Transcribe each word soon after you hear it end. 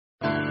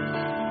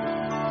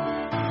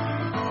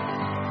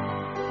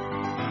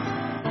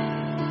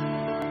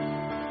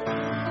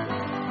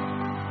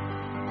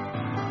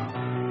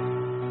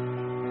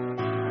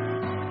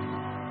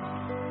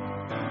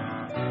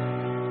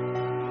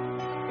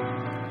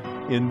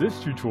In this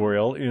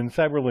tutorial in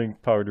Cyberlink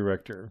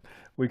PowerDirector,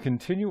 we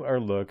continue our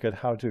look at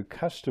how to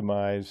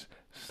customize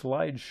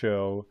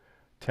slideshow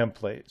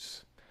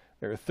templates.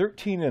 There are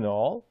 13 in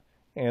all,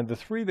 and the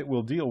 3 that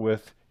we'll deal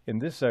with in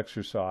this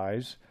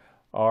exercise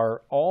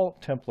are all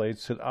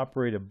templates that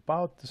operate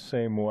about the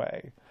same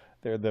way.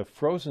 They're the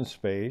frozen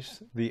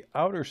space, the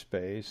outer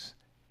space,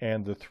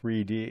 and the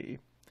 3D.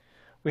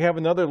 We have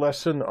another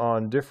lesson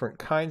on different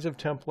kinds of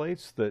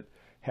templates that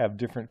have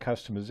different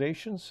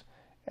customizations,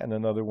 and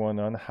another one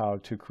on how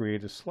to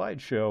create a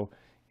slideshow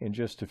in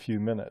just a few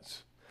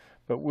minutes.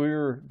 But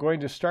we're going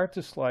to start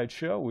the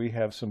slideshow. We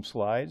have some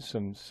slides,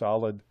 some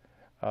solid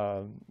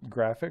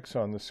graphics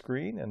on the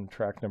screen, and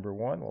track number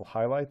 1, we'll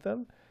highlight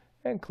them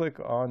and click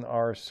on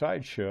our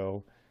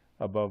slideshow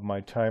above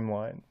my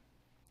timeline.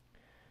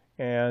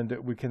 And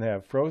we can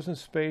have frozen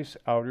space,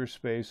 outer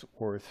space,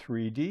 or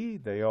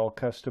 3D. They all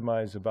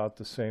customize about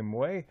the same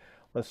way.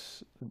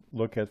 Let's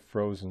look at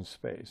frozen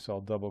space.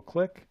 I'll double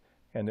click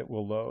and it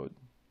will load.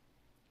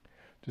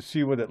 To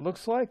see what it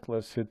looks like,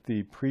 let's hit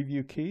the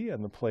preview key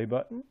and the play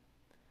button.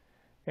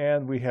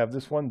 And we have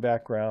this one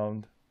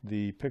background.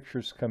 The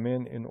pictures come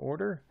in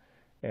order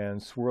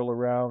and swirl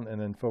around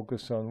and then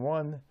focus on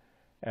one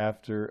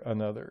after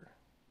another.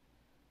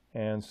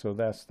 And so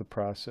that's the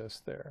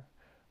process there.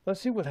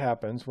 Let's see what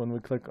happens when we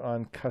click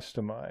on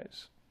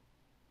Customize.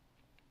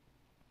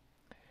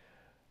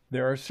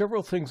 There are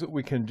several things that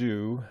we can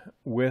do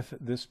with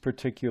this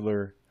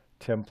particular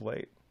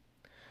template.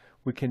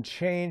 We can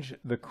change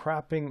the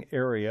cropping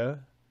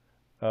area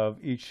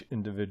of each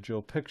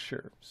individual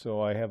picture.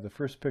 So I have the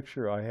first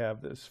picture, I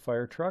have this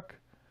fire truck.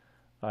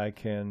 I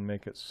can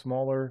make it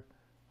smaller.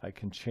 I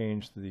can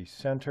change the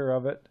center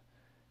of it,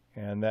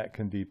 and that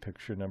can be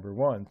picture number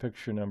 1.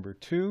 Picture number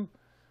 2,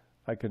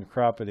 I can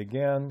crop it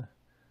again.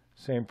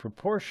 Same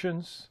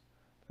proportions,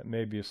 that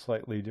may be a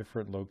slightly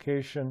different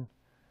location,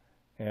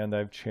 and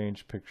I've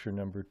changed picture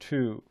number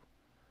 2.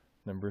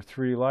 Number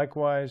 3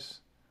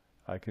 likewise,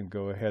 I can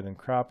go ahead and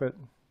crop it,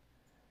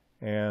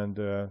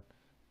 and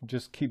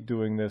just keep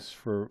doing this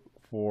for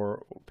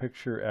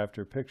picture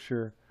after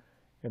picture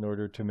in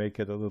order to make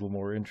it a little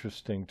more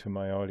interesting to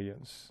my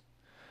audience.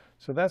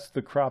 So that's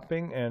the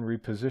cropping and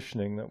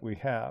repositioning that we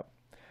have.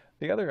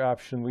 The other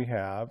option we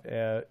have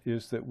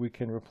is that we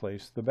can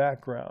replace the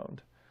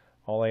background.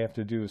 All I have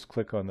to do is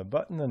click on the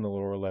button in the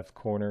lower left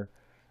corner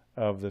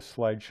of the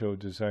Slideshow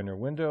Designer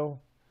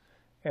window,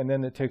 and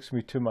then it takes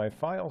me to my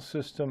file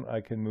system. I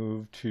can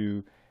move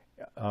to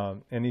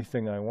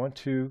anything I want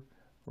to.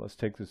 Let's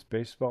take this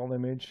baseball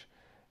image,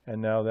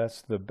 and now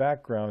that's the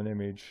background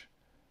image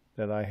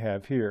that I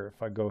have here.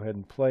 If I go ahead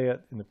and play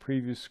it in the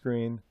preview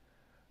screen,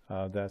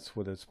 that's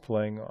what it's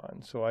playing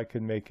on. So I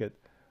can make it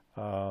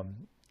a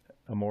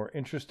more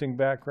interesting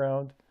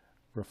background,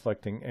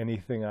 reflecting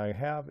anything I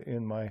have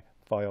in my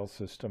file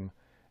system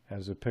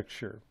as a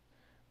picture.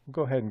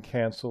 Go ahead and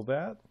cancel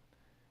that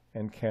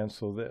and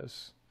cancel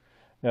this.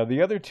 Now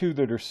the other 2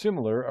 that are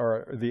similar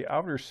are the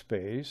outer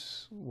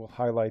space. We'll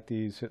highlight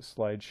these, hit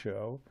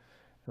slideshow,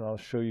 and I'll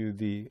show you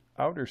the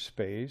outer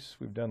space.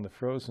 We've done the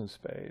frozen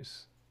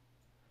space.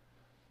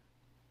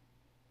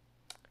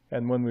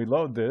 And when we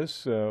load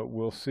this,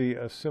 we'll see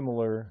a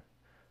similar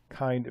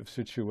kind of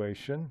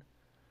situation.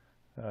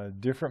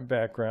 Different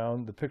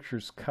background. The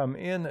pictures come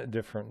in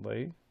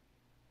differently.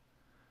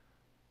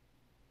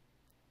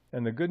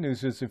 And the good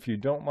news is if you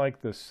don't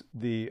like this,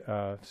 the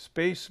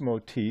space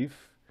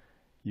motif,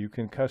 you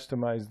can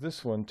customize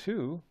this one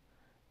too.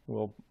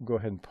 We'll go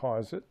ahead and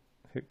pause it,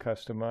 hit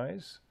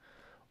Customize.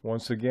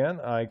 Once again,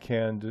 I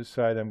can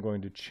decide I'm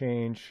going to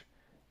change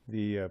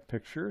the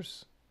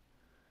pictures,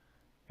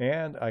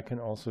 and I can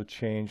also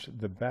change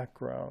the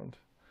background.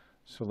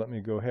 So let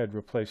me go ahead and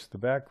replace the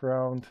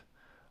background.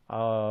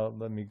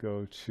 Let me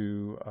go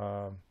to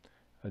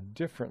a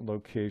different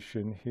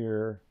location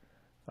here.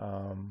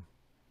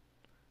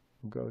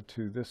 Go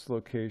to this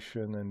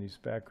location and these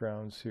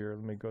backgrounds here.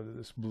 Let me go to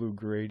this blue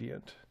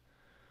gradient.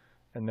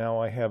 And now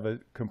I have a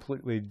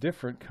completely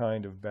different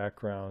kind of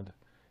background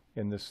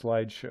in the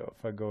slideshow.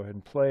 If I go ahead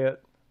and play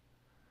it,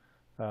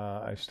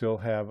 I still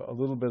have a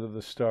little bit of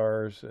the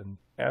stars and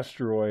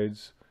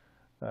asteroids,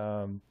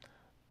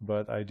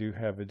 but I do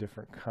have a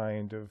different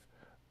kind of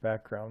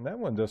background. That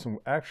one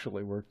doesn't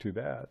actually work too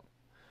bad.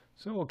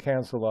 So we'll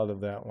cancel out of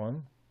that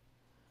one.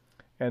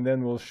 And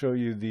then we'll show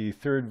you the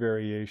third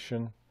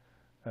variation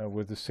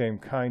with the same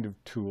kind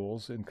of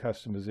tools in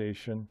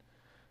customization. And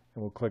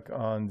we'll click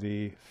on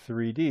the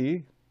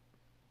 3D.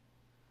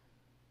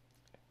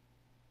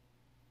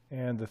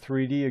 And the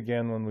 3D,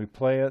 again, when we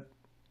play it,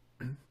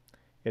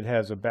 it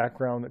has a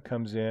background that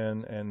comes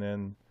in and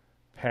then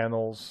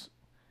panels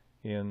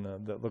in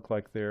that look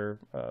like they're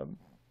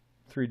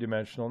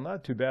three-dimensional,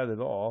 not too bad at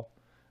all,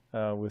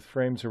 with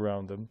frames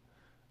around them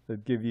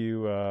that give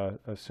you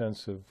a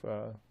sense of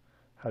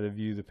how to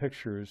view the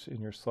pictures in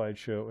your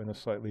slideshow in a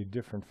slightly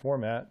different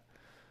format.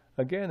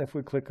 Again, if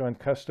we click on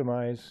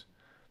Customize,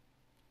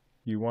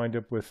 you wind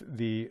up with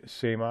the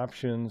same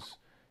options.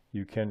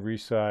 You can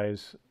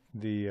resize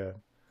the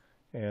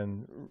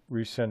and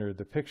recenter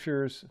the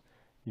pictures.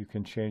 You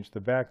can change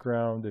the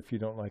background. If you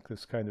don't like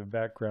this kind of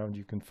background,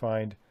 you can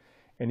find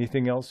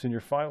anything else in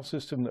your file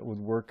system that would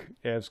work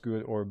as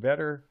good or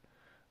better.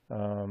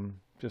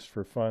 Just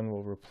for fun,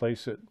 we'll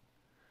replace it.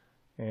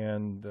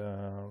 And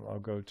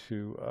I'll go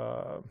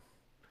to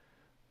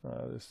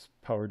this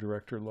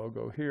PowerDirector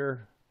logo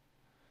here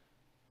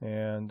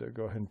and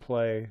go ahead and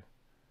play.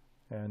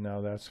 And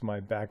now that's my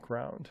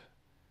background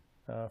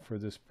for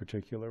this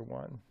particular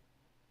one.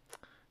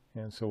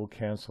 And so we'll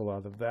cancel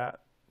out of that,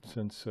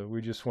 since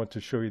we just want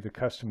to show you the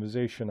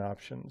customization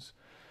options.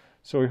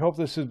 So we hope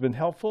this has been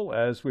helpful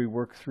as we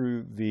work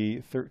through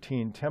the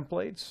 13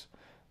 templates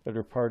that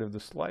are part of the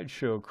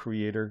Slideshow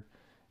creator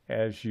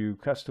as you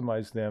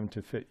customize them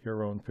to fit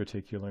your own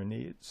particular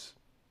needs.